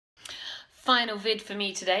Final vid for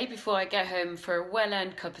me today before I go home for a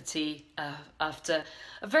well-earned cup of tea after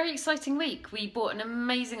a very exciting week. We bought an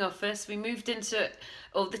amazing office. We moved into it,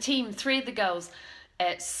 or the team, 3 of the girls,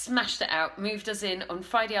 smashed it out, moved us in on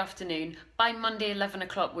Friday afternoon. By Monday 11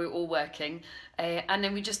 o'clock we were all working, and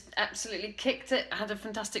then we just absolutely kicked it. I had a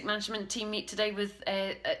fantastic management team meet today with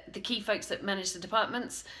the key folks that manage the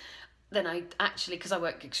departments. Then I actually, because I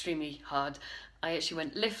work extremely hard, I actually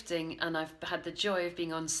went lifting, and I've had the joy of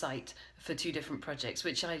being on site for 2 different projects,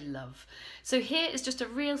 which I love. So here is just a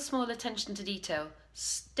real small attention to detail.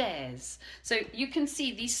 Stairs. So you can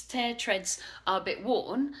see these stair treads are a bit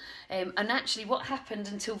worn, and actually what happened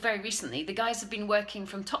until very recently, the guys have been working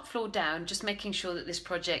from top floor down, just making sure that this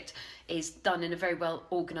project is done in a very well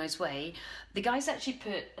organised way. The guys actually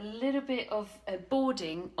put a little bit of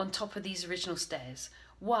boarding on top of these original stairs.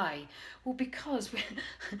 Why? Well, because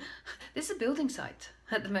this is a building site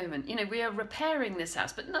at the moment. You know, we are repairing this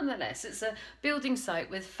house, but nonetheless, it's a building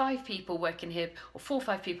site with 5 people working here, or 4 or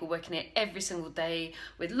 5 people working here every single day,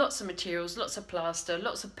 with lots of materials, lots of plaster,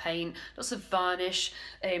 lots of paint, lots of varnish,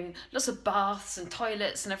 lots of baths and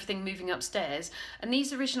toilets and everything moving upstairs. And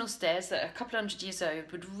these original stairs that are a couple of 100 years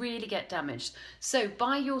old would really get damaged. So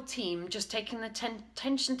by your team just taking the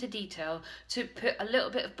attention to detail to put a little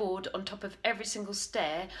bit of board on top of every single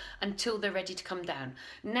stair until they're ready to come down.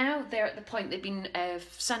 Now they're at the point they've been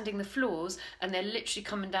sanding the floors, and they're literally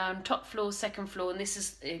coming down top floor, second floor, and this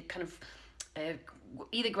is kind of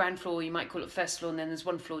either ground floor, you might call it first floor, and then there's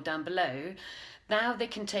 1 floor down below. Now they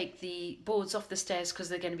can take the boards off the stairs because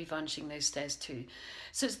they're going to be varnishing those stairs too.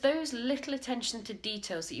 So it's those little attention to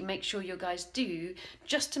details that you make sure your guys do,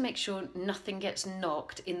 just to make sure nothing gets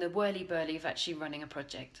knocked in the whirly-burly of actually running a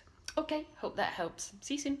project. Okay, hope that helps.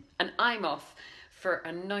 See you soon. And I'm off for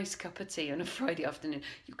a nice cup of tea on a Friday afternoon.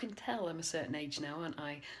 You can tell I'm a certain age now, aren't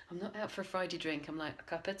I? I'm not out for a Friday drink. I'm like, a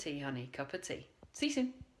cup of tea, honey, cup of tea. See you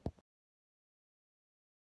soon.